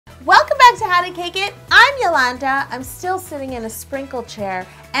Welcome back to How to Cake It. I'm Yolanda. I'm still sitting in a sprinkle chair,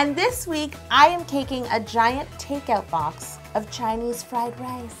 and this week I am caking a giant takeout box of Chinese fried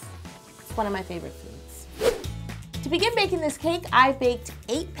rice. It's one of my favorite foods. To begin baking this cake, I baked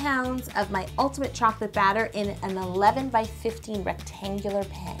 8 pounds of my ultimate chocolate batter in an 11 by 15 rectangular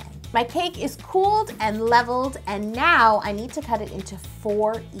pan. My cake is cooled and leveled, and now I need to cut it into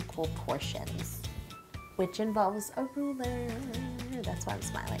 4 equal portions, which involves a ruler. That's why I'm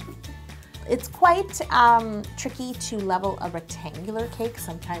smiling. It's quite tricky to level a rectangular cake.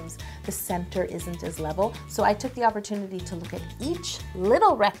 Sometimes the center isn't as level. So I took the opportunity to look at each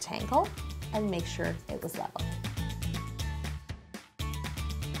little rectangle and make sure it was level.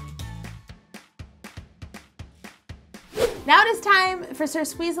 Now it is time for Sir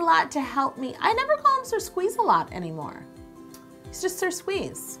Squeeze-A-Lot to help me. I never call him Sir Squeeze-A-Lot anymore. He's just Sir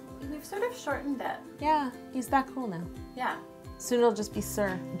Squeeze. We've sort of shortened it. Yeah, he's that cool now. Yeah. Soon it'll just be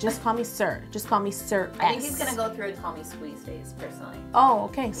Sir. Just call me Sir. Just call me Sir S. I think he's gonna go through a call me Squeeze phase, personally. Oh,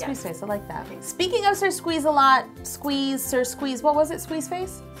 okay, Squeeze face, I like that. Speaking of Sir Squeeze-A-Lot, Squeeze, Sir Squeeze, what was it, Squeeze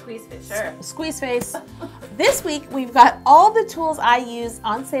face? Squeeze face, sure. Squeeze face. This week, we've got all the tools I use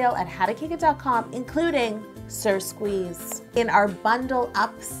on sale at howtocakeit.com, including Sir Squeeze, in our bundle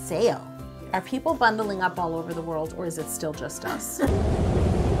up sale. Are people bundling up all over the world, or is it still just us?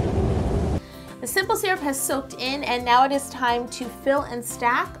 The simple syrup has soaked in, and now it is time to fill and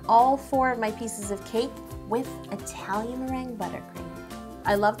stack all 4 of my pieces of cake with Italian meringue buttercream.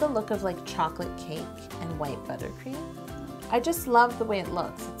 I love the look of like chocolate cake and white buttercream. I just love the way it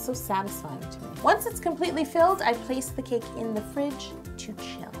looks. It's so satisfying to me. Once it's completely filled, I place the cake in the fridge to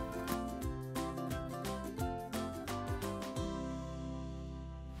chill.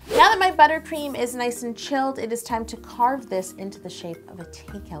 Now that my buttercream is nice and chilled, it is time to carve this into the shape of a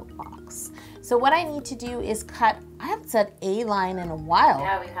takeout box. So what I need to do is cut, I haven't said A-line in a while.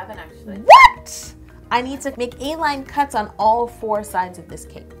 Yeah, we haven't actually. What? I need to make A-line cuts on all 4 sides of this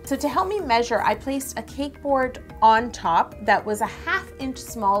cake. So to help me measure, I placed a cake board on top that was a 1/2 inch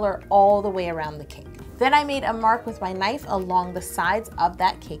smaller all the way around the cake. Then I made a mark with my knife along the sides of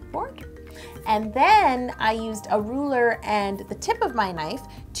that cake board. And then I used a ruler and the tip of my knife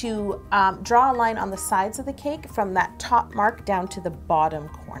to draw a line on the sides of the cake from that top mark down to the bottom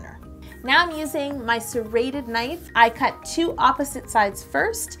corner. Now I'm using my serrated knife. I cut 2 opposite sides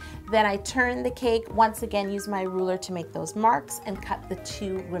first, then I turn the cake, once again use my ruler to make those marks and cut the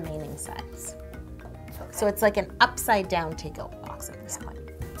 2 remaining sides. Okay. So it's like an upside down takeout box at this point.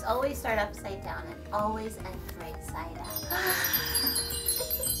 It's always start upside down and always end right side up.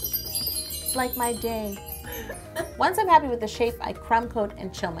 It's like my day. Once I'm happy with the shape, I crumb coat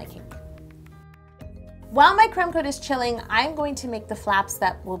and chill my cake. While my crumb coat is chilling, I'm going to make the flaps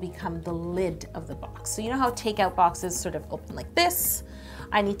that will become the lid of the box. So you know how takeout boxes sort of open like this?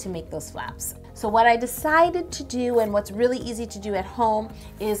 I need to make those flaps. So what I decided to do, and what's really easy to do at home,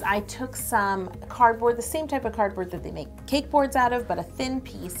 is I took some cardboard, the same type of cardboard that they make cake boards out of, but a thin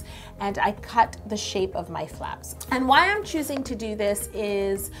piece, and I cut the shape of my flaps. And why I'm choosing to do this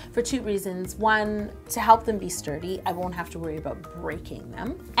is for 2 reasons. One, to help them be sturdy. I won't have to worry about breaking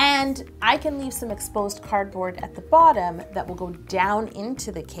them. And I can leave some exposed cardboard at the bottom that will go down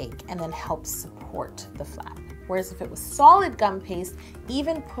into the cake and then help support the flap. Whereas if it was solid gum paste,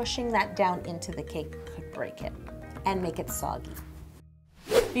 even pushing that down into the cake could break it and make it soggy.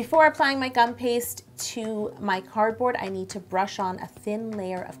 Before applying my gum paste to my cardboard, I need to brush on a thin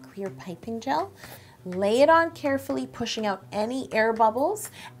layer of clear piping gel. Lay it on carefully, pushing out any air bubbles,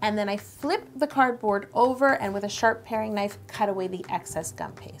 and then I flip the cardboard over and with a sharp paring knife, cut away the excess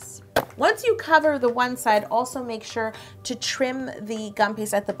gum paste. Once you cover the one side, also make sure to trim the gum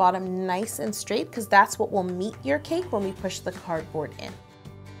paste at the bottom nice and straight, because that's what will meet your cake when we push the cardboard in.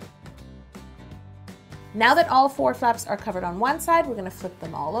 Now that all 4 flaps are covered on one side, we're gonna flip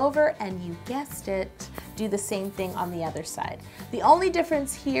them all over, and you guessed it, do the same thing on the other side. The only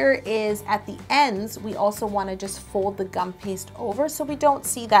difference here is at the ends, we also wanna just fold the gum paste over so we don't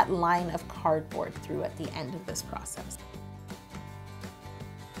see that line of cardboard through at the end of this process.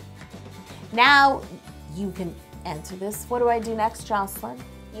 Now, you can answer this. What do I do next, Jocelyn?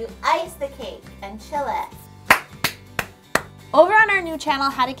 You ice the cake and chill it. Over on our new channel,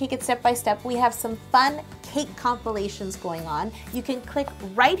 How to Cake It Step by Step, we have some fun cake compilations going on. You can click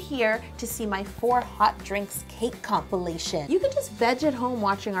right here to see my 4 hot drinks cake compilation. You can just veg at home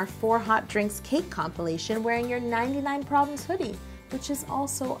watching our 4 hot drinks cake compilation wearing your 99 Problems hoodie, which is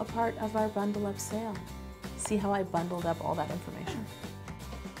also a part of our bundle up sale. See how I bundled up all that information?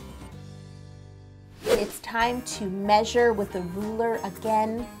 It's time to measure with the ruler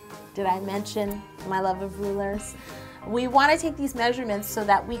again. Did I mention my love of rulers? We want to take these measurements so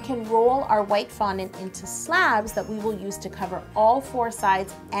that we can roll our white fondant into slabs that we will use to cover all 4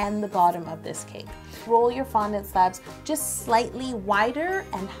 sides and the bottom of this cake. Roll your fondant slabs just slightly wider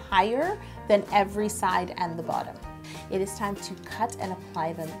and higher than every side and the bottom. It is time to cut and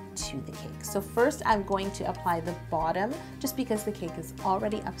apply them to the cake. So first I'm going to apply the bottom just because the cake is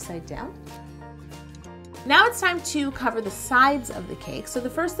already upside down. Now it's time to cover the sides of the cake. So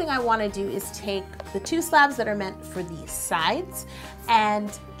the first thing I want to do is take the 2 slabs that are meant for the sides and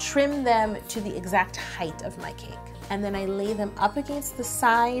trim them to the exact height of my cake. And then I lay them up against the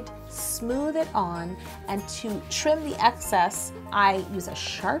side, smooth it on, and to trim the excess, I use a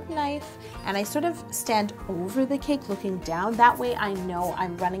sharp knife and I sort of stand over the cake looking down. That way I know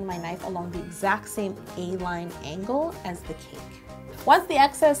I'm running my knife along the exact same A-line angle as the cake. Once the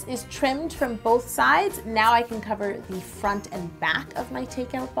excess is trimmed from both sides, now I can cover the front and back of my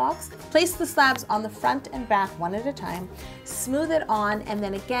takeout box. Place the slabs on the front and back one at a time, smooth it on, and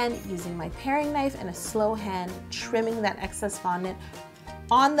then again, using my paring knife and a slow hand, trimming that excess fondant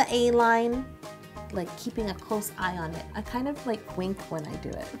on the A-line, like keeping a close eye on it. I kind of like wink when I do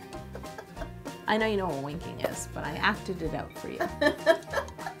it. I know you know what winking is, but I acted it out for you.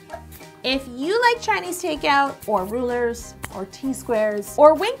 If you like Chinese takeout, or rulers, or T-squares,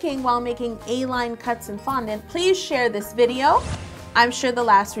 or winking while making A-line cuts in fondant, please share this video. I'm sure the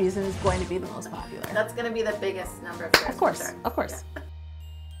last reason is going to be the most popular. That's going to be the biggest number of shares. Of course, sure. of course.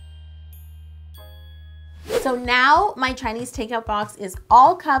 Yeah. So now my Chinese takeout box is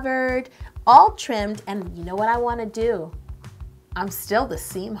all covered, all trimmed, and you know what I want to do? I'm still the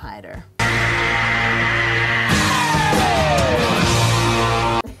seam hider.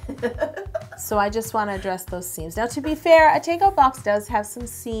 So I just want to address those seams. Now, to be fair, a takeout box does have some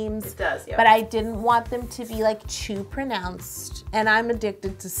seams. It does, yeah. But I didn't want them to be like too pronounced. And I'm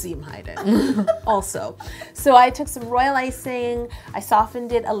addicted to seam hiding also. So I took some royal icing, I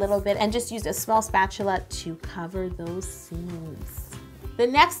softened it a little bit, and just used a small spatula to cover those seams. The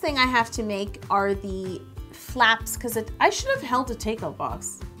next thing I have to make are the flaps, because I should have held a takeout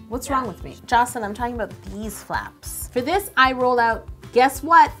box. What's wrong with me? Jocelyn, I'm talking about these flaps. For this, I roll out, guess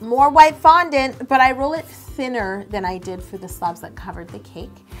what? More white fondant, but I roll it thinner than I did for the slabs that covered the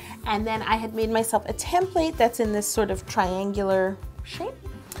cake. And then I had made myself a template that's in this sort of triangular shape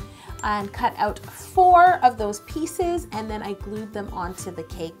and cut out 4 of those pieces, and then I glued them onto the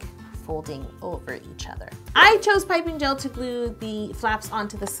cake, folding over each other. I chose piping gel to glue the flaps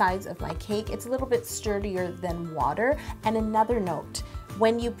onto the sides of my cake. It's a little bit sturdier than water. And another note,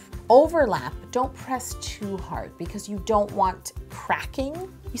 when you overlap, don't press too hard because you don't want cracking.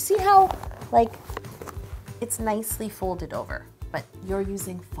 You see how like it's nicely folded over, but you're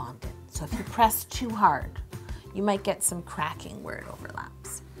using fondant. So if you press too hard, you might get some cracking where it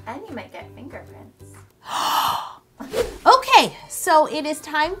overlaps. And you might get fingerprints. Okay, so it is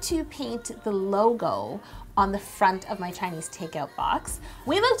time to paint the logo on the front of my Chinese takeout box.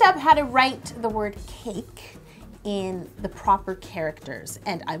 We looked up how to write the word cake in the proper characters,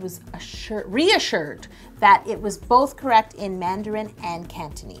 and I was reassured that it was both correct in Mandarin and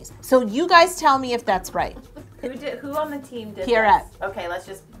Cantonese. So you guys tell me if that's right. Who on the team did Pierrette. this? Okay, let's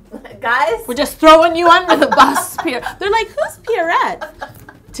just, guys. We're just throwing you under the bus, Pierrette. They're like, who's Pierrette?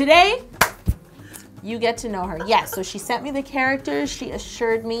 Today, you get to know her. Yes, so she sent me the characters. She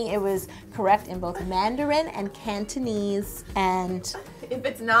assured me it was correct in both Mandarin and Cantonese, and if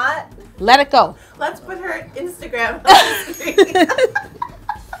it's not, let it go. Let's put her Instagram on the screen.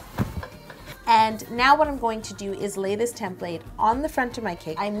 And now what I'm going to do is lay this template on the front of my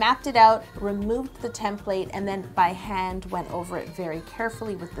cake. I mapped it out, removed the template, and then by hand went over it very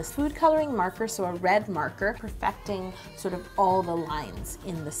carefully with this food coloring marker, so a red marker, perfecting sort of all the lines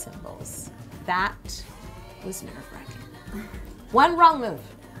in the symbols. That was nerve-wracking. One wrong move,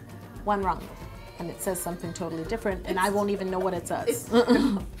 and it says something totally different, and I won't even know what it says.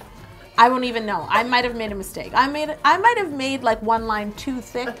 I won't even know. I might have made a mistake. I might have made like one line too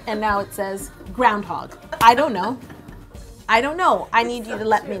thick, and now it says groundhog. I don't know. I need you to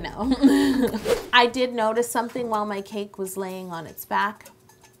let me know. I did notice something while my cake was laying on its back.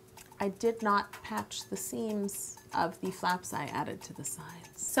 I did not patch the seams of the flaps I added to the sides.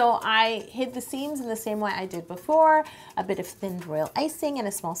 So I hid the seams in the same way I did before, a bit of thinned royal icing and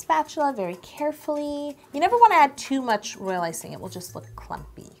a small spatula very carefully. You never want to add too much royal icing, it will just look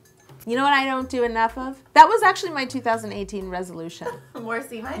clumpy. You know what I don't do enough of? That was actually my 2018 resolution. More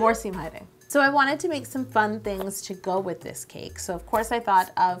seam hiding? More seam hiding. So I wanted to make some fun things to go with this cake. So of course I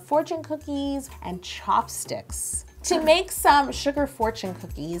thought of fortune cookies and chopsticks. To make some sugar fortune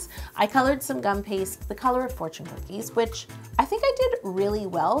cookies, I colored some gum paste the color of fortune cookies, which I think I did really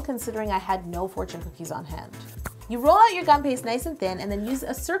well considering I had no fortune cookies on hand. You roll out your gum paste nice and thin and then use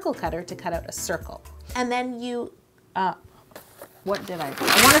a circle cutter to cut out a circle. And then you, what did I do?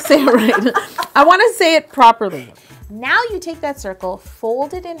 I want to say it right. I want to say it properly. Now you take that circle,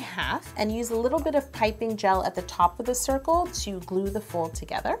 fold it in half, and use a little bit of piping gel at the top of the circle to glue the fold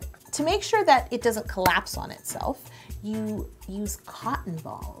together. To make sure that it doesn't collapse on itself, you use cotton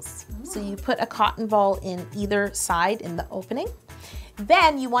balls. So you put a cotton ball in either side in the opening.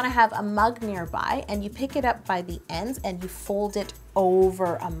 Then you want to have a mug nearby, and you pick it up by the ends and you fold it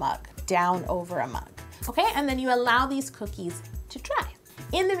over a mug, down over a mug. Okay, and then you allow these cookies to dry.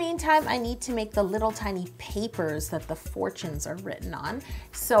 In the meantime, I need to make the little tiny papers that the fortunes are written on.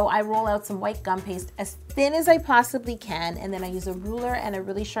 So I roll out some white gum paste as thin as I possibly can, and then I use a ruler and a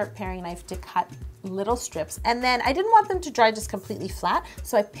really sharp paring knife to cut little strips. And then I didn't want them to dry just completely flat,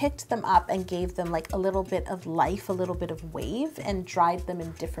 so I picked them up and gave them like a little bit of life, a little bit of wave, and dried them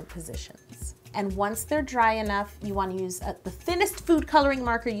in different positions. And once they're dry enough, you want to use the thinnest food coloring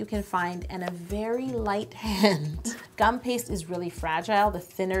marker you can find and a very light hand. Gum paste is really fragile. The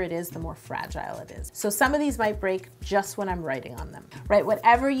thinner it is, the more fragile it is. So some of these might break just when I'm writing on them. Write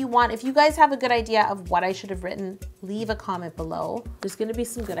whatever you want. If you guys have a good idea of what I should have written, leave a comment below. There's going to be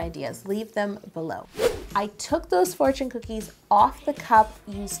some good ideas. Leave them below. I took those fortune cookies off the cup,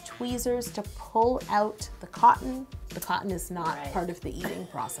 used tweezers to pull out the cotton. The cotton is not part of the eating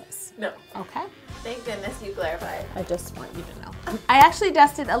process. No. Okay? Thank goodness you clarified. I just want you to know. I actually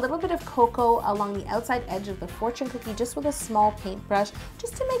dusted a little bit of cocoa along the outside edge of the fortune cookie just with a small paintbrush,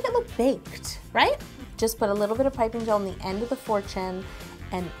 just to make it look baked, right? Just put a little bit of piping gel on the end of the fortune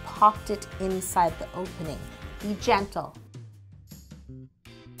and popped it inside the opening. Be gentle.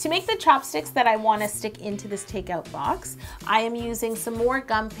 To make the chopsticks that I want to stick into this takeout box, I am using some more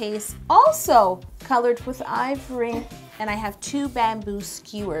gum paste, also colored with ivory, and I have 2 bamboo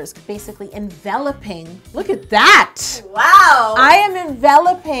skewers, basically enveloping. Look at that! Wow! I am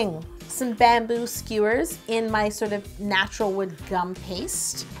enveloping some bamboo skewers in my sort of natural wood gum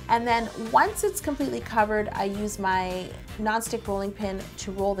paste. And then once it's completely covered, I use my nonstick rolling pin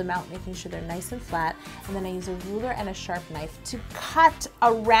to roll them out, making sure they're nice and flat. And then I use a ruler and a sharp knife to cut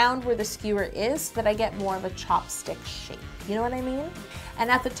around where the skewer is so that I get more of a chopstick shape. You know what I mean? And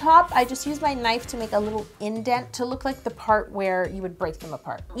at the top, I just use my knife to make a little indent to look like the part where you would break them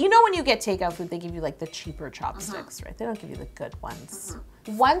apart. You know when you get takeout food, they give you like the cheaper chopsticks, right? They don't give you the good ones.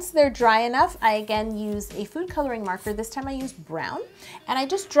 Once they're dry enough, I again use a food coloring marker. This time I use brown, and I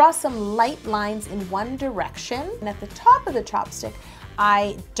just draw some light lines in one direction. And at the top of the chopstick,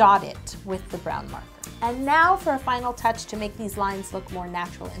 I dot it with the brown marker. And now for a final touch to make these lines look more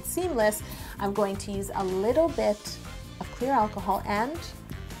natural and seamless, I'm going to use a little bit of clear alcohol and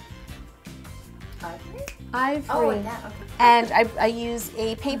ivory. Oh, yeah, okay. And I use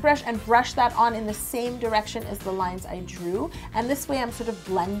a paintbrush and brush that on in the same direction as the lines I drew. And this way I'm sort of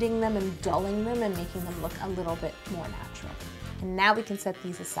blending them and dulling them and making them look a little bit more natural. And now we can set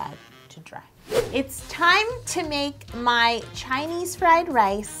these aside to dry. It's time to make my Chinese fried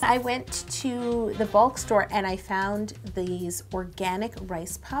rice. I went to the bulk store and I found these organic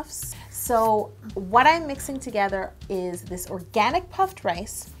rice puffs. So what I'm mixing together is this organic puffed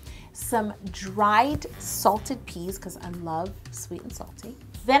rice, some dried salted peas, because I love sweet and salty.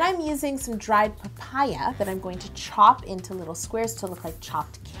 Then I'm using some dried papaya that I'm going to chop into little squares to look like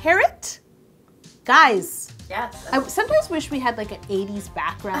chopped carrot. Guys, Yes. I sometimes wish we had like an 80s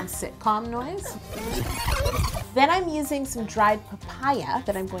background sitcom noise. Then I'm using some dried papaya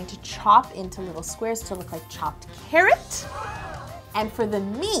that I'm going to chop into little squares to look like chopped carrot. And for the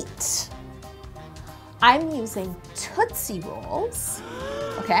meat, I'm using Tootsie Rolls,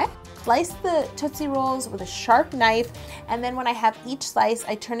 okay? Slice the Tootsie Rolls with a sharp knife, and then when I have each slice,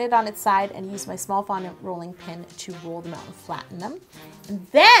 I turn it on its side and use my small fondant rolling pin to roll them out and flatten them. And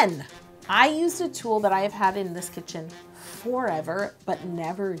then I used a tool that I have had in this kitchen forever, but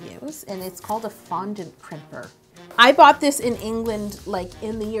never used, and it's called a fondant crimper. I bought this in England like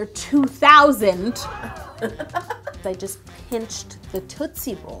in the year 2000. I just pinched the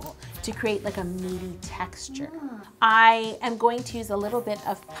Tootsie Roll to create like a meaty texture. I am going to use a little bit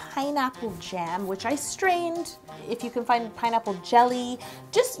of pineapple jam, which I strained. If you can find pineapple jelly,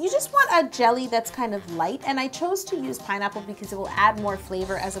 you just want a jelly that's kind of light. And I chose to use pineapple because it will add more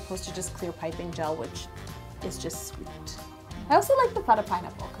flavor as opposed to just clear piping gel, which is just sweet. I also like the thought of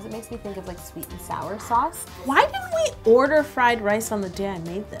pineapple because it makes me think of like sweet and sour sauce. Why didn't we order fried rice on the day I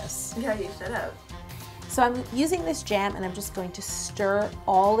made this? Yeah, you should have. So I'm using this jam and I'm just going to stir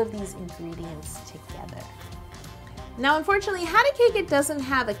all of these ingredients together. Now, unfortunately, How to Cake It doesn't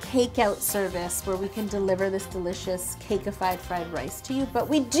have a Takeout service where we can deliver this delicious cakeified fried rice to you, but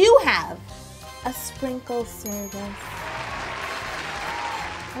we do have a sprinkle service.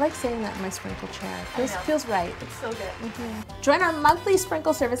 I like saying that in my sprinkle chair. Feels right. It's so good. Join our monthly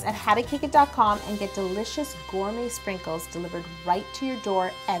sprinkle service at howtocake.com and get delicious gourmet sprinkles delivered right to your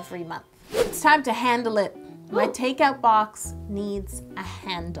door every month. It's time to handle it. My takeout box needs a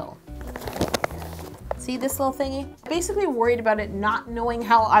handle. See this little thingy? I basically worried about it not knowing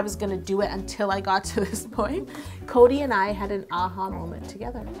how I was gonna do it until I got to this point. Cody and I had an aha moment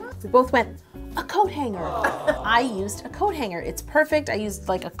together. We both went, a coat hanger. I used a coat hanger. It's perfect. I used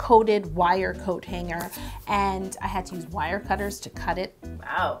like a coated wire coat hanger and I had to use wire cutters to cut it.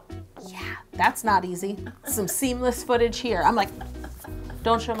 Wow. Yeah, that's not easy. Some seamless footage here. I'm like,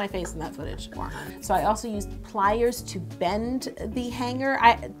 don't show my face in that footage. So I also used pliers to bend the hanger.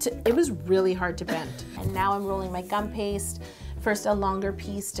 It was really hard to bend. And now I'm rolling my gum paste. First a longer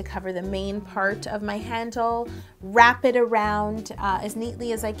piece to cover the main part of my handle, wrap it around as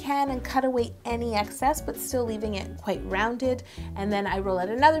neatly as I can and cut away any excess, but still leaving it quite rounded. And then I roll out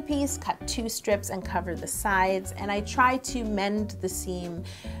another piece, cut 2 strips and cover the sides. And I try to mend the seam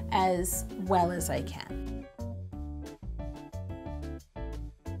as well as I can.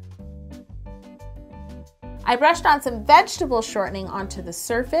 I brushed on some vegetable shortening onto the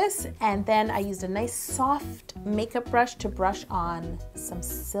surface, and then I used a nice soft makeup brush to brush on some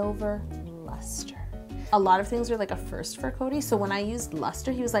silver luster. A lot of things are like a first for Cody, so when I used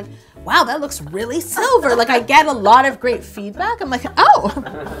luster, he was like, wow, that looks really silver. Like I get a lot of great feedback. I'm like, oh,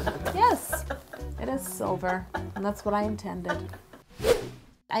 yes, it is silver, and that's what I intended.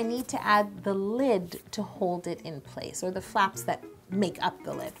 I need to add the lid to hold it in place, or the flaps that make up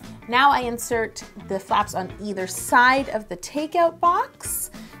the lid. Now I insert the flaps on either side of the takeout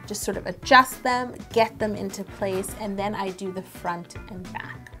box, just sort of adjust them, get them into place, and then I do the front and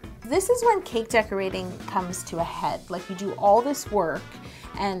back. This is when cake decorating comes to a head. Like you do all this work,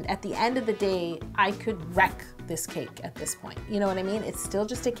 and at the end of the day, I could wreck this cake at this point. You know what I mean? It's still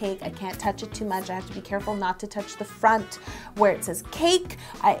just a cake. I can't touch it too much. I have to be careful not to touch the front where it says cake.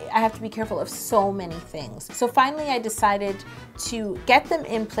 I have to be careful of so many things. So finally I decided to get them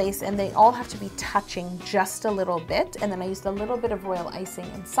in place, and they all have to be touching just a little bit. And then I used a little bit of royal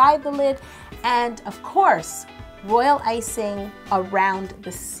icing inside the lid, and of course, royal icing around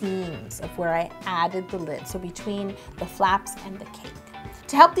the seams of where I added the lid. So between the flaps and the cake.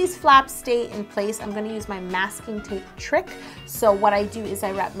 To help these flaps stay in place, I'm going to use my masking tape trick. So what I do is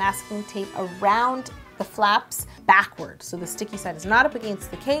I wrap masking tape around the flaps backward. So the sticky side is not up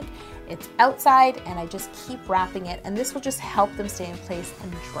against the cake, it's outside, and I just keep wrapping it, and this will just help them stay in place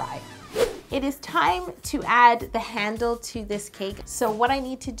and dry. It is time to add the handle to this cake. So what I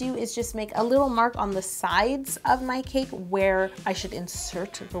need to do is just make a little mark on the sides of my cake where I should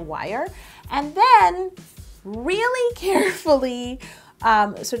insert the wire, and then really carefully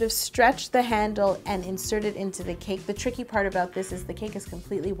sort of stretch the handle and insert it into the cake. The tricky part about this is the cake is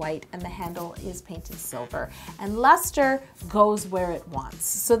completely white and the handle is painted silver, and luster goes where it wants.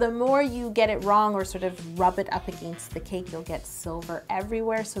 So the more you get it wrong or sort of rub it up against the cake, you'll get silver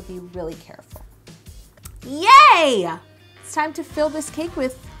everywhere, so be really careful. Yay! It's time to fill this cake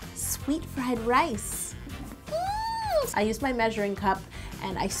with sweet fried rice. I used my measuring cup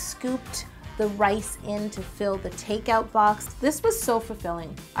and I scooped the rice in to fill the takeout box. This was so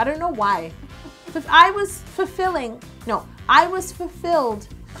fulfilling. I don't know why. I was fulfilled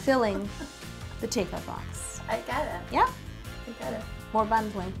filling the takeout box. I get it. Yeah, I get it. more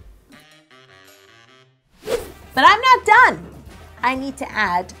bundling. But I'm not done. I need to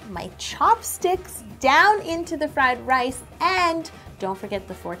add my chopsticks down into the fried rice, and don't forget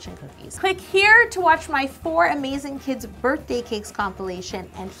the fortune cookies. Click here to watch my 4 Amazing Kids birthday cakes compilation,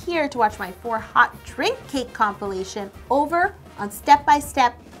 and here to watch my 4 hot drink cake compilation over on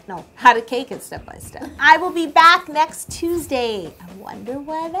How to Cake It Step by Step. I will be back next Tuesday. I wonder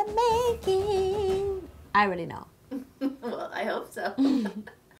what I'm making. I already know. Well, I hope so.